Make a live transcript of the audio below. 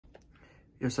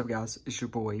Yo, what's up guys, it's your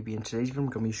boy AB. In today's video I'm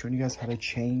going to be showing you guys how to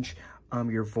change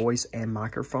your voice and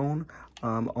microphone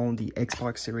on the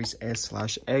Xbox Series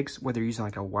S/X, whether you're using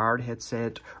like a wired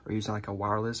headset or using like a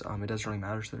wireless. It doesn't really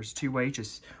matter. So there's two ways.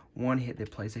 Just one, hit the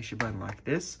PlayStation button like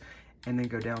this, and then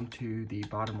go down to the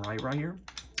bottom right here,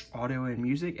 audio and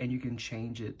music, and you can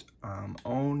change it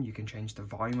on. You can change the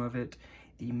volume of it,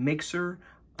 the mixer,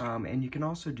 and you can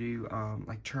also do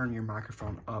like turn your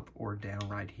microphone up or down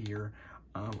right here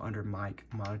under mic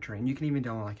monitoring. You can even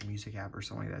download like a music app or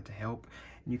something like that to help.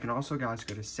 And you can also, guys,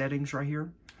 go to settings right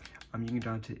here. You can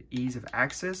go down to ease of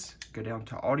access, go down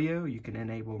to audio. You can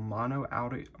enable mono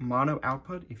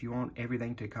output if you want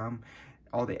everything to come,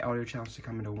 all the audio channels to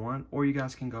come into one. Or you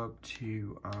guys can go up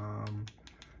to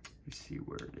let's see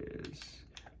where it is,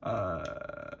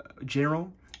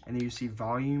 general, and then you see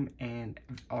volume and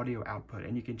audio output,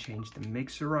 and you can change the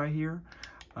mixer right here.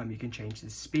 You can change the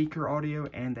speaker audio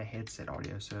and the headset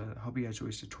audio. So I hope you guys enjoy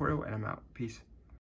this tutorial, and I'm out. Peace.